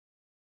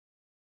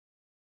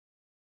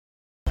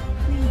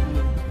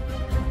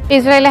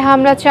ইসরায়েলে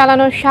হামলা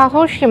চালানোর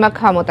সাহস কিংবা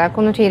ক্ষমতা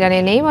কোনোটি ইরানে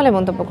নেই বলে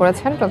মন্তব্য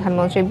করেছেন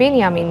প্রধানমন্ত্রী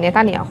বেনিয়ামিন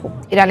নেতানিয়াহু।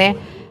 ইরানে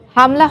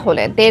হামলা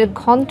হলে ১.৫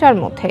 ঘন্টার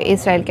মধ্যে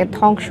ইসরায়েলকে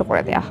ধ্বংস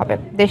করে দেওয়া হবে।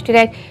 দেশটির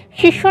এক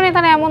শীর্ষ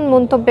নেতার এমন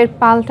মন্তব্যের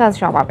পাল্টা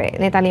জবাবে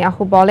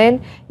নেতানিয়াহু বলেন,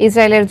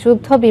 ইসরায়েলের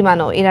যুদ্ধ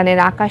বিমানও ইরানের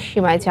আকাশ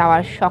সীমায়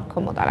যাওয়ার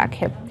সক্ষমতা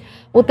রাখে।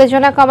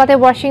 উত্তেজনা কমাতে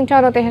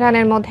ওয়াশিংটন ও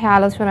তেহরানের মধ্যে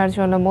আলোচনার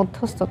জন্য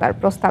মধ্যস্থতার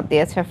প্রস্তাব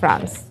দিয়েছে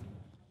ফ্রান্স।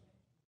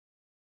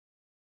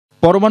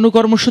 পরমাণু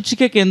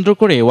কর্মসূচিকে কেন্দ্র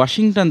করে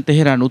ওয়াশিংটন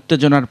তেহরান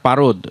উত্তেজনার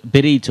পারদ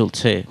বেড়েই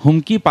চলছে।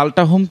 হুমকি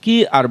পাল্টা হুমকি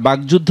আর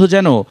বাকযুদ্ধ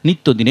যেন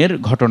নিত্যদিনের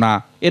ঘটনা।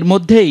 এর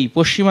মধ্যেই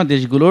পশ্চিমা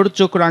দেশগুলোর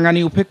চোখ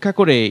রাঙানি উপেক্ষা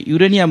করে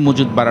ইউরেনিয়াম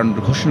মজুত বাড়ানোর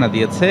ঘোষণা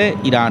দিয়েছে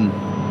ইরান।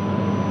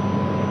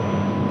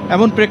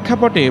 এমন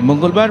প্রেক্ষাপটে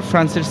মঙ্গলবার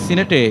ফ্রান্সের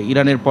সিনেটে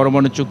ইরানের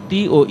পরমাণু চুক্তি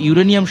ও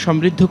ইউরেনিয়াম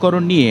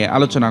সমৃদ্ধকরণ নিয়ে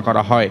আলোচনা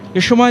করা হয়।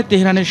 এ সময়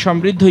তেহরানের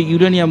সমৃদ্ধ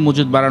ইউরেনিয়াম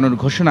মজুত বাড়ানোর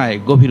ঘোষণায়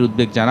গভীর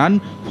উদ্বেগ জানান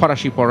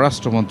ফরাসি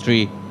পররাষ্ট্রমন্ত্রী।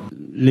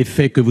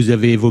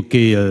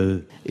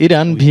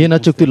 ইরান ভিয়েনা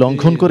চুক্তি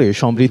লঙ্ঘন করে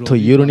সমৃদ্ধ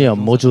ইউরেনিয়াম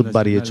মজুদ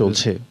বাড়িয়ে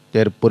চলছে।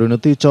 এর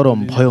পরিণতি চরম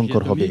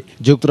ভয়ঙ্কর হবে।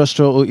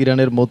 যুক্তরাষ্ট্র ও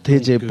ইরানের মধ্যে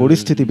যে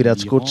পরিস্থিতি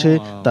বিরাজ করছে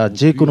তা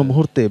যে কোনো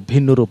মুহূর্তে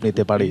ভিন্ন রূপ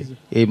নিতে পারে।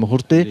 এই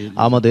মুহূর্তে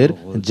আমাদের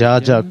যা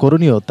যা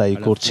করণীয় তাই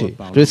করছে।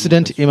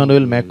 প্রেসিডেন্ট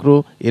ইমানুয়েল ম্যাক্রো,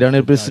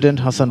 ইরানের প্রেসিডেন্ট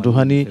হাসান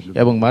রুহানি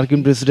এবং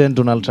মার্কিন প্রেসিডেন্ট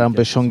ডোনাল্ড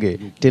ট্রাম্পের সঙ্গে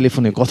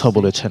টেলিফোনে কথা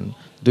বলেছেন।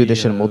 দুই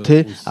দেশের মধ্যে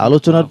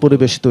আলোচনার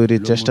পরিবেশ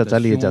তৈরির চেষ্টা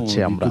চালিয়ে যাচ্ছে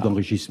আমরা।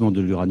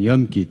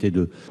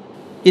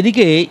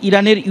 এদিকে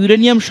ইরানের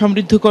ইউরেনিয়াম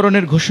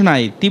সমৃদ্ধকরণের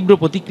ঘোষণায় তীব্র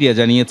প্রতিক্রিয়া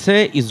জানিয়েছে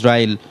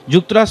ইসরায়েল।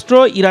 যুক্তরাষ্ট্র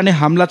ইরানে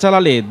হামলা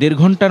চালালে ১.৫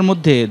 ঘন্টার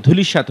মধ্যে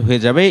ধূলিসাৎ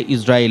হয়ে যাবে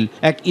ইসরায়েল।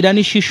 এক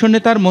ইরানি শীর্ষ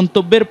নেতার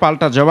মন্তব্যের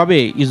পাল্টা জবাবে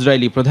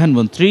ইসরায়েলি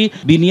প্রধানমন্ত্রী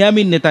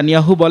বিনিয়ামিন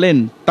নেতানিয়াহু বলেন,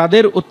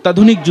 তাদের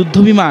অত্যাধুনিক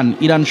যুদ্ধবিমান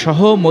ইরান সহ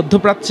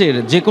মধ্যপ্রাচ্যের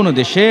যে কোনো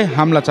দেশে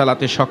হামলা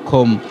চালাতে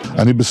সক্ষম।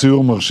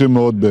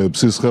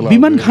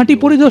 বিমান ঘাঁটি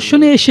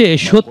পরিদর্শনে এসে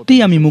সত্যি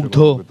আমি মুগ্ধ।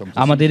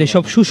 আমাদের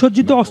এসব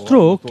সুসজ্জিত অস্ত্র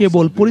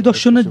কেবল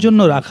পরিদর্শনের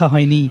জন্য রাখা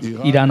হয়নি,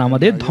 ইরান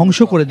আমাদের ধ্বংস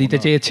করে দিতে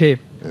চেয়েছে।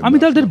 আমি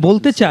তাদের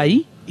বলতে চাই,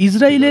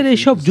 ইসরায়েলের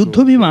এসব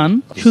যুদ্ধবিমান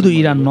শুধু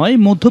ইরান নয়,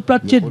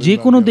 মধ্যপ্রাচ্যের যে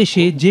কোনো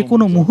দেশে যে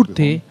কোনো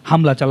মুহূর্তে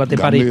হামলা চালাতে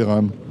পারে।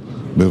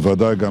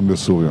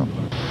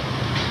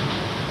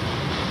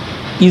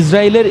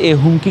 ইসরায়েলের এ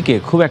হুমকিকে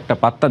খুব একটা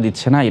পাত্তা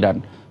দিচ্ছে না ইরান।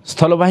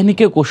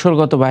 স্থলবাহিনীকে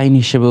কৌশলগত বাহিনী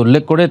হিসেবে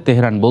উল্লেখ করে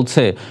তেহরান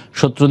বলছে,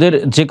 শত্রুদের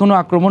যে কোনো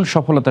আক্রমণ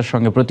সফলতার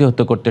সঙ্গে প্রতিহত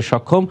করতে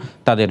সক্ষম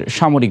তাদের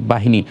সামরিক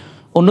বাহিনী।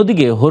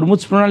 অন্যদিকে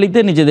হরমুজ প্রণালীতে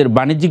নিজেদের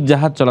বাণিজ্যিক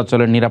জাহাজ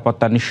চলাচলের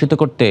নিরাপত্তা নিশ্চিত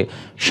করতে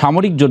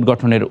সামরিক জোট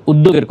গঠনের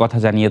উদ্যোগের কথা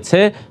জানিয়েছে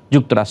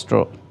যুক্তরাষ্ট্র।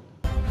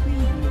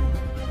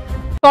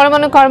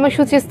 পরমাণু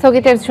কর্মসূচি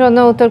স্থগিতের জন্য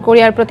উত্তর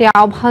কোরিয়ার প্রতি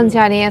আহ্বান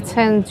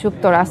জানিয়েছেন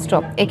যুক্তরাষ্ট্র।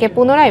 একে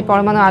পুনরায়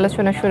পরমাণু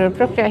আলোচনা শুরুর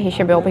প্রক্রিয়া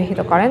হিসেবে অভিহিত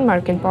করেন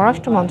মার্কিন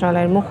পররাষ্ট্র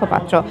মন্ত্রণালয়ের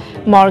মুখপাত্র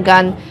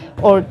মর্গান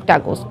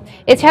ওর্টাগুস।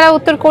 এছাড়া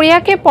উত্তর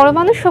কোরিয়াকে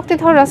পরমাণু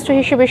শক্তিধর রাষ্ট্র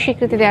হিসেবে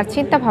স্বীকৃতি দেওয়ার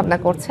চিন্তা ভাবনা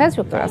করছে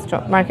যুক্তরাষ্ট্র।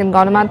 মার্কিন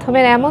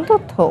গণমাধ্যমের এমন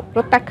তথ্য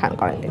প্রত্যাখ্যান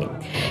করেন তিনি।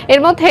 এর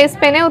মধ্যে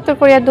স্পেনে উত্তর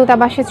কোরিয়ার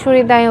দূতাবাসে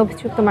চুরির দায়ে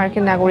অভিযুক্ত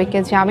মার্কিন নাগরিককে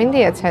জামিন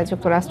দিয়েছে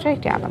যুক্তরাষ্ট্রের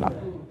একটি আদালত।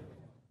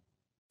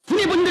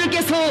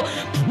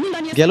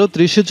 গেল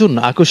 ৩০ জুন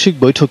আকস্মিক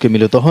বৈঠকে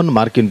মিলিত হন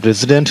মার্কিন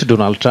প্রেসিডেন্ট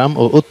ডোনাল্ড ট্রাম্প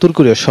ও উত্তর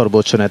কোরিয়ার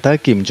সর্বোচ্চ নেতা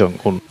কিম জং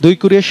উন। দুই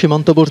কোরিয়ার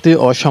সীমান্তবর্তী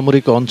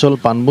অসামরিক অঞ্চল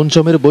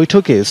পানমুনজমের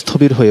বৈঠকে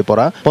স্থবির হয়ে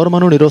পড়া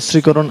পরমাণু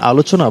নিরস্ত্রীকরণ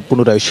আলোচনা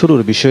পুনরায়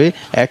শুরুর বিষয়ে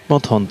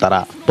একমত হন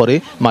তারা। পরে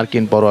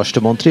মার্কিন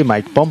পররাষ্ট্রমন্ত্রী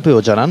মাইক পম্পেও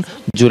জানান,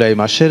 জুলাই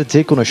মাসের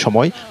যে কোনো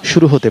সময়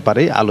শুরু হতে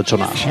পারে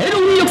আলোচনা।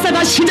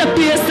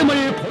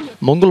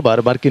 মঙ্গলবার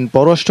মার্কিন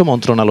পররাষ্ট্র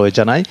মন্ত্রণালয়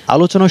জানায়,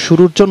 আলোচনা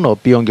শুরুর জন্য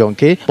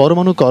পিয়ংইয়ংকে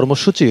পরমাণু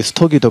কর্মসূচি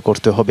স্থগিত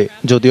করতে হবে।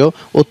 যদিও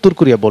উত্তর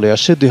কোরিয়া বলে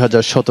আসে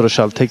 ২০১৭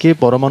 সাল থেকে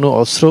পরমাণু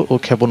অস্ত্র ও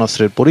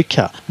ক্ষেপণাস্ত্রের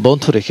পরীক্ষা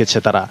বন্ধ রেখেছে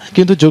তারা।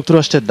 কিন্তু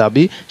যুক্তরাষ্ট্রের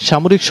দাবি,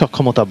 সামরিক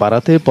সক্ষমতা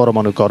বাড়াতে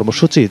পরমাণু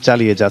কর্মসূচি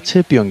চালিয়ে যাচ্ছে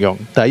পিয়ংইয়ং।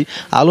 তাই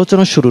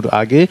আলোচনা শুরুর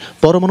আগে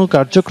পরমাণু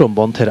কার্যক্রম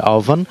বন্ধের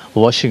আহ্বান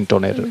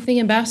ওয়াশিংটনের।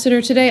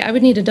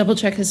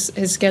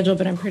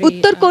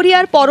 উত্তর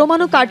কোরিয়ার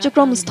পরমাণু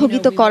কার্যক্রম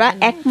স্থগিত করা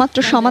একমাত্র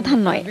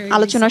সমাধান নয়।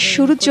 আলোচনা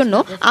শুরুর জন্য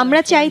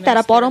আমরা চাই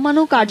তারা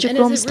পরমাণু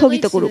কার্যক্রম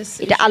স্থগিত করুক।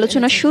 এটা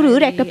আলোচনা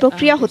শুরুর একটা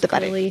প্রক্রিয়া হতে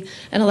পারে।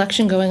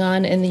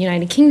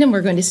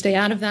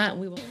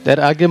 এর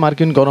আগে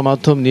মার্কিন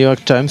গণমাধ্যম নিউ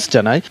ইয়র্ক টাইমস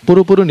জানায়,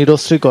 পুরোপুরি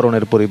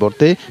নিরস্ত্রীকরণের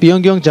পরিবর্তে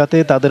পিয়ংইয়ং যাতে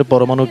তাদের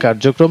পরমাণু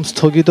কার্যক্রম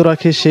স্থগিত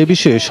রাখে সে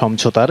বিষয়ে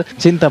সমঝোতার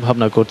চিন্তা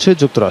ভাবনা করছে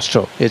যুক্তরাষ্ট্র।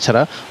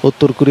 এছাড়া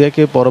উত্তর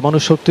কোরিয়াকে পরমাণু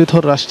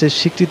শক্তিধর রাষ্ট্রের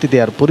স্বীকৃতি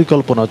দেওয়ার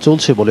পরিকল্পনা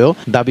চলছে বলেও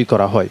দাবি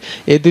করা হয়।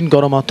 এদিন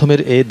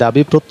গণমাধ্যমের এই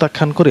দাবি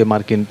প্রত্যাখ্যান করে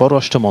মার্কিন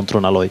পররাষ্ট্র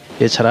মন্ত্রণালয়।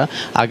 এছাড়া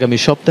আগামী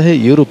সপ্তাহে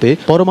ইউরোপে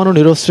পরমাণু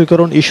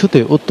নিরস্ত্রীকরণ ইস্যুতে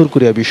উত্তর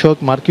কোরিয়া বিষয়ক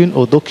মার্কিন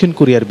ও দক্ষিণ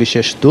কোরিয়ার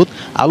বিশেষ দূত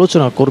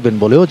আলোচনা করবেন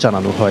বলেও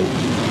জানানো হয়।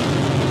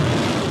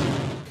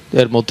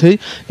 এর মধ্যেই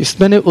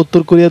স্পেনে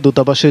উত্তর কোরিয়া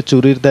দূতাবাসে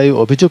চুরির দায়ে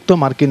অভিযুক্ত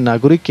মার্কিন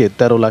নাগরিককে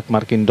 13 লাখ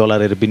মার্কিন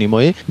ডলারের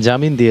বিনিময়ে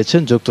জামিন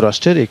দিয়েছেন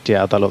যুক্তরাষ্ট্রের একটি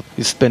আদালত।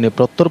 স্পেনে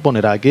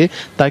প্রত্যর্পণের আগে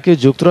তাকে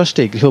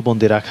যুক্তরাষ্ট্রে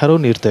গৃহবন্দী রাখারও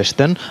নির্দেশ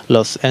দেন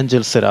লস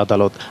অ্যাঞ্জেলসের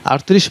আদালত।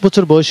 38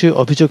 বছর বয়সী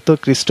অভিযুক্ত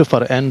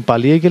ক্রিস্টোফার এন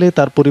পালিয়ে গেলে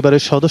তার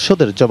পরিবারের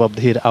সদস্যদের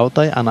জবাবদিহির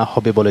আওতায় আনা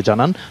হবে বলে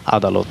জানান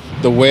আদালত।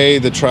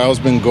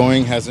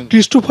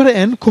 ক্রিস্টোফার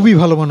এন খুবই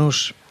ভালো মানুষ।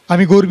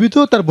 আমি গর্বিত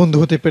তার বন্ধু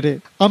হতে পেরে।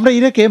 আমরা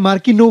ইরাকে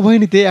মার্কিন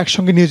নৌবাহিনীতে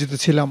একসঙ্গে নিয়োজিত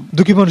ছিলাম।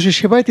 দুঃখী মানুষের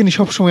সেবায় তিনি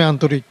সবসময়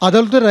আন্তরিক।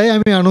 আদালতের রায়ে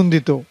আমি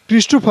আনন্দিত।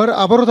 ক্রিস্টোফার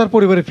আবারও তার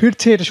পরিবারে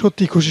ফিরছে, এটা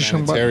সত্যি খুশির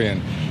সংবাদ।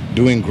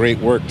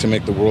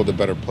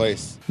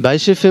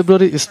 22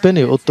 ফেব্রুয়ারি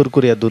স্পেনে উত্তর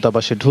কোরিয়ার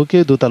দূতাবাসে ঢুকে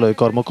দূতালয়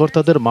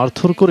কর্মকর্তাদের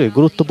মারধর করে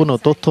গুরুত্বপূর্ণ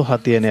তথ্য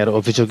হাতিয়ে নেওয়ার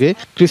অভিযোগে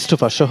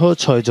ক্রিস্টোফার সহ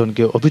 6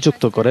 জনকে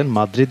অভিযুক্ত করেন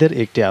মাদ্রিদের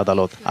একটি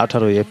আদালত।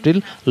 18 এপ্রিল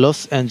লস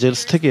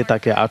অ্যাঞ্জেলস থেকে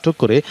তাকে আটক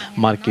করে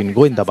মার্কিন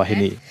গোয়েন্দা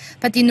বাহিনী।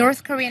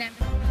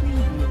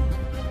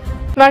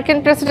 মার্কিন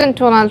প্রেসিডেন্ট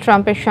ডোনাল্ড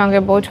ট্রাম্পের সঙ্গে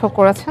বৈঠক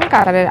করেছেন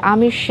কাতারের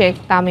আমির Sheikh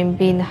Tamim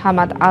bin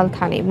Hamad Al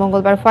Thani.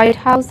 মঙ্গলবার হোয়াইট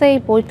হাউসে এই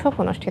বৈঠক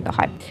অনুষ্ঠিত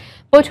হয়।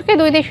 বৈঠকে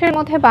দুই দেশের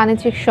মধ্যে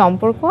বাণিজ্যিক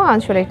সম্পর্ক,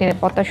 আঞ্চলিক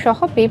নিরাপত্তা সহ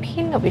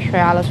বিভিন্ন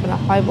বিষয়ে আলোচনা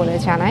হয় বলে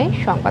জানায়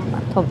সংবাদ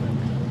মাধ্যম।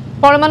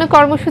 পরমাণু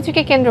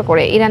কর্মসূচিকে কেন্দ্র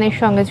করে ইরানের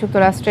সঙ্গে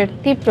যুক্তরাষ্ট্রের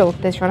তীব্র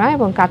উত্তেজনা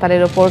এবং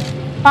কাতারের ওপর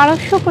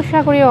পারস্য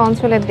উপসাগরীয়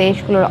অঞ্চলের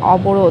দেশগুলোর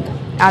অবরোধ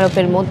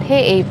আরোপের মধ্যে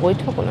এই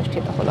বৈঠক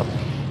অনুষ্ঠিত হলো।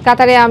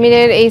 কাতারে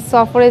আমিরের এই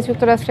সফরে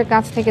যুক্তরাষ্ট্রের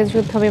কাছ থেকে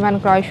যুদ্ধ বিমান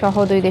ক্রয় সহ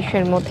দুই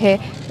দেশের মধ্যে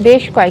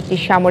বেশ কয়েকটি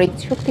সামরিক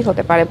চুক্তি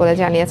হতে পারে বলে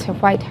জানিয়েছে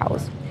হোয়াইট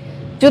হাউস।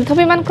 যুদ্ধ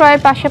বিমান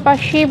ক্রয়ের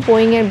পাশাপাশি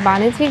বোয়িংয়ের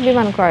বাণিজ্যিক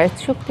বিমান ক্রয়ের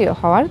চুক্তিও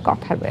হওয়ার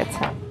কথা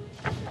রয়েছে।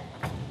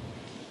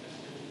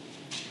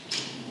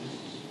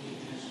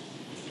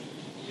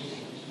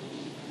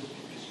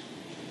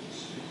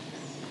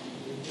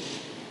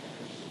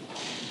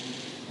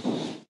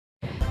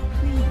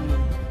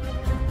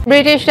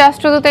 ব্রিটিশ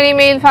রাষ্ট্রদূতের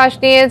ইমেইল ফাঁস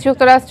নিয়ে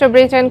যুক্তরাষ্ট্র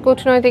ব্রিটেন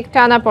কূটনৈতিক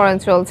টানাপোড়েন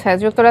চলছে।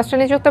 যুক্তরাষ্ট্রে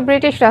নিযুক্ত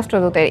ব্রিটিশ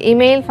রাষ্ট্রদূতের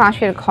ইমেইল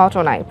ফাঁসের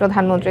ঘটনায়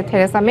প্রধানমন্ত্রী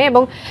থেরেসা মে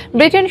এবং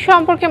ব্রিটেন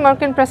সম্পর্কে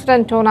মার্কিন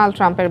প্রেসিডেন্ট ডোনাল্ড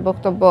ট্রাম্পের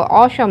বক্তব্য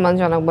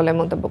অসম্মানজনক বলে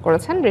মন্তব্য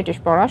করেছেন ব্রিটিশ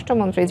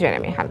পররাষ্ট্রমন্ত্রী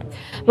জেরেমি হান্ট।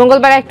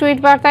 মঙ্গলবার এক টুইট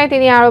বার্তায়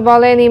তিনি আরও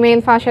বলেন,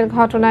 ইমেইল ফাঁসের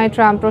ঘটনায়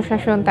ট্রাম্প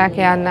প্রশাসন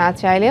তাকে আর না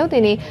চাইলেও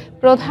তিনি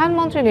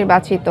প্রধানমন্ত্রী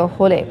নির্বাচিত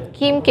হলে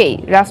কিমকেই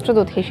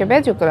রাষ্ট্রদূত হিসেবে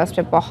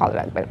যুক্তরাষ্ট্রে বহাল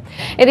রাখবেন।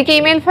 এদিকে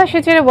ইমেইল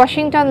ফাঁসের জেরে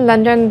ওয়াশিংটন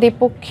লন্ডন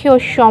দ্বিপক্ষীয়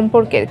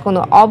সম্পর্কের কোনো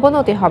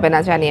অবনতি হবে না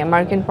জানিয়ে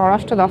মার্কিন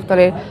পররাষ্ট্র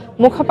দফতরের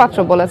মুখপাত্র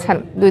বলেছেন,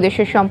 দুই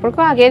দেশের সম্পর্ক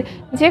আগের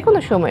যে কোনো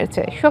সময়ের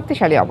চেয়ে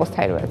শক্তিশালী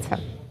অবস্থায় রয়েছে।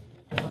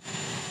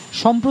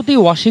 সম্প্রতি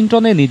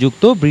ওয়াশিংটনে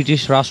নিযুক্ত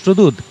ব্রিটিশ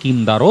রাষ্ট্রদূত কিম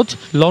দারোচ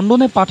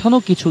লন্ডনে পাঠানো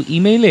কিছু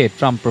ইমেইলে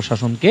ট্রাম্প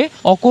প্রশাসনকে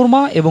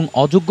অকর্মা এবং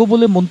অযোগ্য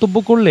বলে মন্তব্য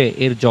করলে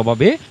এর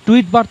জবাবে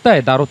টুইট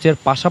বার্তায় দারোচের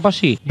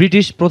পাশাপাশি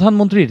ব্রিটিশ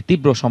প্রধানমন্ত্রীর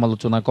তীব্র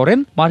সমালোচনা করেন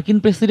মার্কিন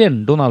প্রেসিডেন্ট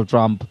ডোনাল্ড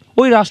ট্রাম্প।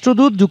 ওই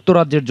রাষ্ট্রদূত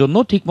যুক্তরাজ্যের জন্য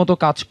ঠিকমতো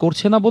কাজ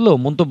করছে না বলেও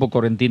মন্তব্য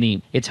করেন তিনি।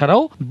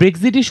 এছাড়াও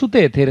ব্রেক্সিট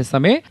ইস্যুতে থেরেসা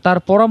মে তার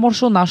পরামর্শ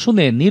না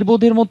শুনে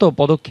নির্বোধের মতো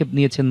পদক্ষেপ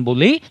নিয়েছেন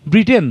বলেই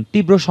ব্রিটেন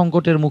তীব্র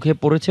সংকটের মুখে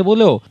পড়েছে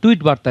বলেও টুইট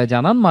বার্তায়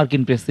জানান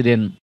মার্কিন প্রেসিডেন্ট।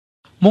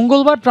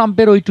 মঙ্গলবার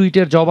ট্রাম্পের ওই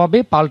টুইটের জবাবে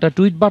পাল্টা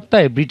টুইট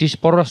বার্তায় ব্রিটিশ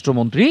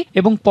পররাষ্ট্রমন্ত্রী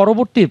এবং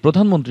পরবর্তী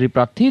প্রধানমন্ত্রী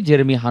প্রার্থী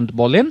জেরেমি হান্ট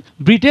বলেন,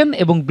 ব্রিটেন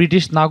এবং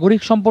ব্রিটিশ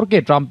নাগরিক সম্পর্কে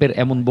ট্রাম্পের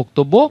এমন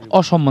বক্তব্য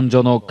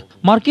অসম্মানজনক।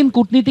 মার্কিন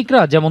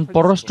কূটনীতিকরা যেমন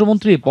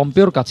পররাষ্ট্রমন্ত্রী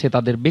পম্পেওর কাছে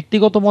তাদের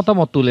ব্যক্তিগত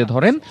মতামত তুলে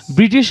ধরেন,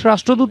 ব্রিটিশ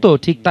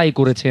রাষ্ট্রদূতও ঠিক তাই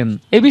করেছেন।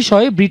 এ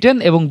বিষয়ে ব্রিটেন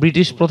এবং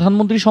ব্রিটিশ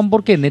প্রধানমন্ত্রী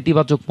সম্পর্কে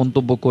নেতিবাচক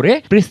মন্তব্য করে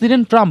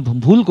প্রেসিডেন্ট ট্রাম্প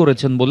ভুল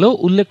করেছেন বলেও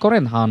উল্লেখ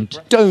করেন হান্ট।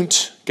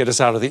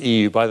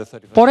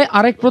 পরে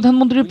আরেক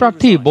প্রধানমন্ত্রী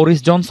প্রার্থী বরিস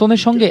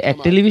জনসনের সঙ্গে এক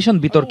টেলিভিশন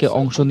বিতর্কে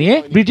অংশ নিয়ে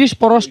ব্রিটিশ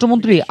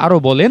পররাষ্ট্রমন্ত্রী আরও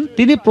বলেন,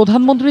 তিনি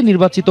প্রধানমন্ত্রী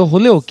নির্বাচিত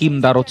হলেও কিম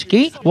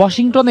দারোচকেই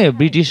ওয়াশিংটনে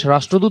ব্রিটিশ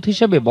রাষ্ট্রদূত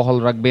হিসেবে বহাল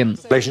রাখবেন।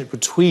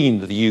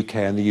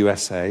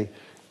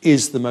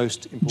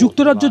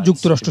 যুক্তরাজ্য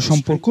যুক্তরাষ্ট্র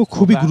সম্পর্ক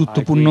খুবই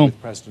গুরুত্বপূর্ণ।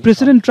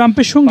 প্রেসিডেন্ট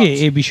ট্রাম্পের সঙ্গে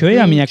এ বিষয়ে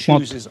আমি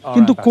একমত,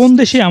 কিন্তু কোন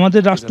দেশে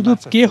আমাদের রাষ্ট্রদূত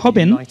কে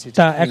হবেন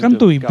তা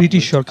একান্তই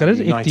ব্রিটিশ সরকারের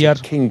এখতিয়ার।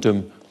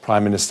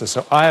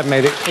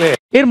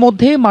 এর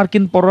মধ্যে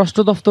মার্কিন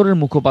পররাষ্ট্র দফতরের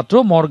মুখপাত্র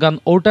মর্গান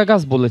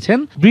ওর্টাগাস বলেছেন,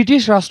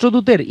 ব্রিটিশ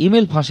রাষ্ট্রদূতের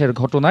ইমেল ফাঁসের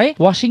ঘটনায়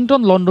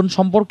ওয়াশিংটন লন্ডন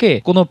সম্পর্কে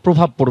কোনো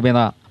প্রভাব পড়বে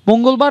না।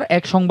 মঙ্গলবার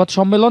এক সংবাদ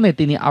সম্মেলনে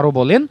তিনি আরো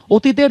বলেন,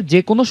 অতীতের যে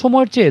কোনো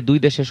সময়ের চেয়ে দুই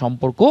দেশের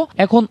সম্পর্ক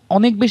এখন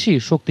অনেক বেশি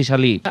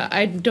শক্তিশালী।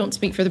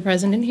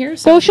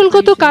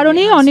 কৌশলগত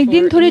কারণে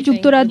অনেকদিন ধরে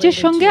যুক্তরাজ্যের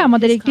সঙ্গে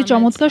আমাদের একটি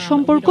চমৎকার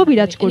সম্পর্ক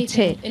বিরাজ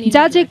করছে,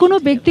 যা যে কোনো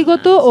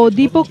ব্যক্তিগত ও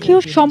দ্বিপক্ষীয়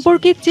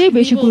সম্পর্কের চেয়ে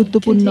বেশি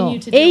গুরুত্বপূর্ণ।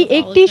 এই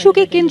একটি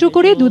ইস্যুকে কেন্দ্র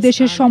করে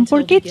দুদেশের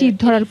সম্পর্কে চির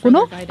ধরার কোনো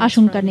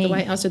আশঙ্কা নেই।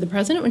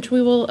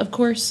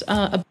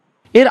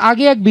 এর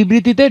আগে এক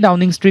বিবৃতিতে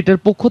ডাউনিং স্ট্রিটের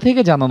পক্ষ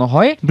থেকে জানানো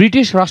হয়,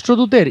 ব্রিটিশ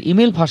রাষ্ট্রদূতের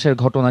ইমেল ফাঁসের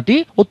ঘটনাটি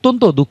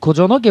অত্যন্ত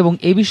দুঃখজনক এবং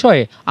এ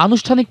বিষয়ে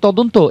আনুষ্ঠানিক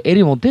তদন্ত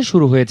এরই মধ্যে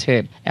শুরু হয়েছে।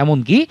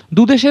 এমনকি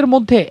দুদেশের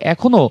মধ্যে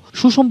এখনও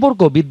সুসম্পর্ক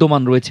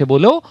বিদ্যমান রয়েছে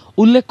বলেও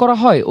উল্লেখ করা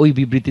হয় ওই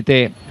বিবৃতিতে।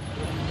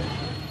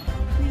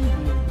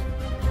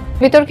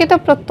 বিতর্কিত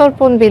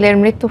প্রত্যর্পণ বিলের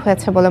মৃত্যু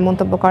হয়েছে বলে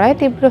মন্তব্য করায়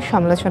তীব্র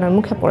সমালোচনার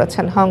মুখে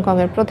পড়েছেন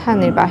হংকংয়ের প্রধান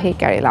নির্বাহী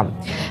ক্যারি লাম।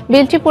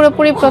 বিলটি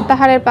পুরোপুরি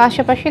প্রত্যাহারের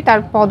পাশাপাশি তার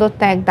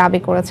পদত্যাগ দাবি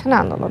করেছেন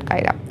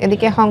আন্দোলনকারীরা।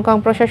 এদিকে হংকং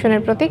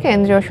প্রশাসনের প্রতি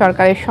কেন্দ্রীয়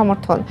সরকারের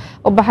সমর্থন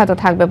অব্যাহত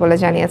থাকবে বলে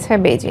জানিয়েছে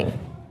বেইজিং।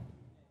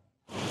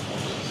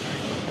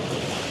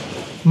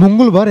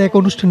 মঙ্গলবার এক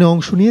অনুষ্ঠানে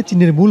অংশ নিয়ে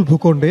চীনের মূল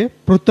ভূখণ্ডে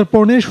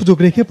প্রত্যর্পণের সুযোগ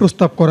রেখে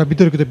প্রস্তাব করা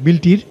বিতর্কিত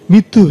বিলটির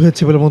মৃত্যু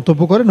হয়েছে বলে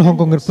মন্তব্য করেন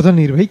হংকংয়ের প্রধান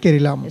নির্বাহী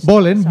ক্যারি লাম।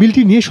 বলেন,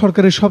 বিলটি নিয়ে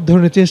সরকারের সব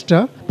ধরনের চেষ্টা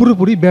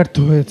পুরোপুরি ব্যর্থ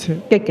হয়েছে।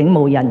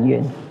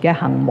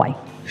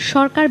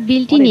 সরকার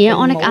বিলটি নিয়ে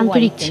অনেক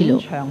আন্তরিক ছিল,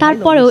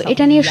 তারপরেও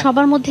এটা নিয়ে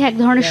সবার মধ্যে এক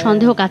ধরনের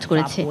সন্দেহ কাজ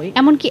করেছে,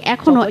 এমনকি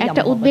এখনো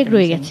একটা উদ্বেগ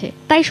রয়ে গেছে।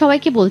 তাই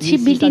সবাইকে বলছি,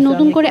 বিলটি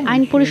নতুন করে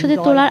আইন পরিষদে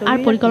তোলার আর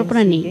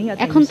পরিকল্পনা নেই,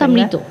 এখন তা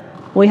মৃত।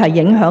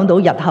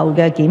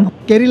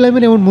 ক্যারি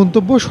লামের এমন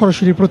মন্তব্য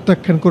সরাসরি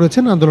প্রত্যাখ্যান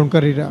করেছেন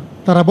আন্দোলনকারীরা।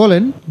 তারা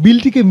বলেন,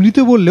 বিলটিকে মৃত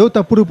বললেও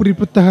তা পুরোপুরি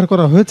প্রত্যাহার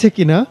করা হয়েছে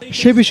কিনা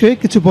সে বিষয়ে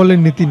কিছু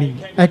বলেননি তিনি।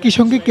 একই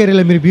সঙ্গে ক্যারি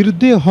লামের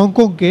বিরুদ্ধে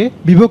হংকংকে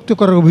বিভক্ত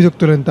করার অভিযোগ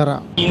তোলেন তারা।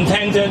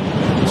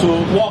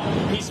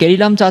 ক্যারি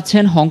লাম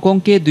চাচ্ছেন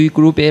হংকংকে দুই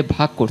গ্রুপে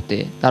ভাগ করতে।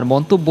 তার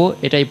মন্তব্য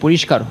এটাই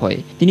পরিষ্কার হয়,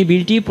 তিনি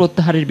বিলটি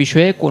প্রত্যাহারের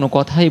বিষয়ে কোনো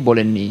কথাই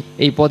বলেননি।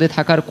 এই পদে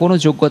থাকার কোনো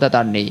যোগ্যতা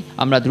তার নেই।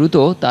 আমরা দ্রুত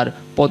তার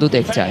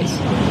পদত্যাগ চাই।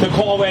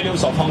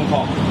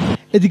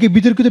 এদিকে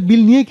বিতর্কিত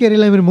বিল নিয়ে ক্যারি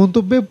লামের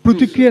মন্তব্যে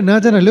প্রতিক্রিয়া না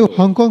জানালেও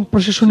হংকং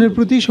প্রশাসনের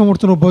প্রতি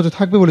সমর্থন অব্যাহত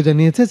থাকবে বলে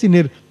জানিয়েছে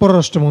চীনের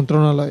পররাষ্ট্র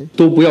মন্ত্রণালয়।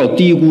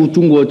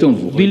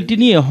 বিলটি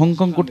নিয়ে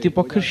হংকং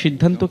কর্তৃপক্ষের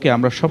সিদ্ধান্তকে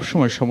আমরা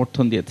সবসময়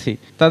সমর্থন দিয়েছি।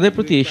 তাদের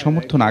প্রতি এই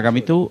সমর্থন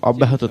আগামীতেও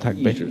অব্যাহত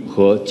থাকবে।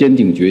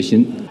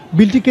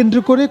 বিলটি কেন্দ্র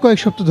করে কয়েক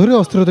সপ্তাহ ধরে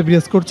অস্থিরতা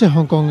বিরাজ করছে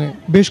হংকংয়ে।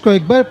 বেশ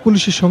কয়েকবার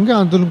পুলিশের সঙ্গে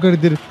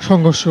আন্দোলনকারীদের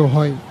সংঘর্ষ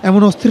হয়।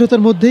 এমন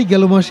অস্থিরতার মধ্যেই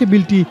গেল মাসে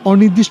বিলটি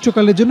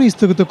অনির্দিষ্টকালের জন্য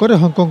স্থগিত করে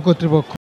হংকং কর্তৃপক্ষ।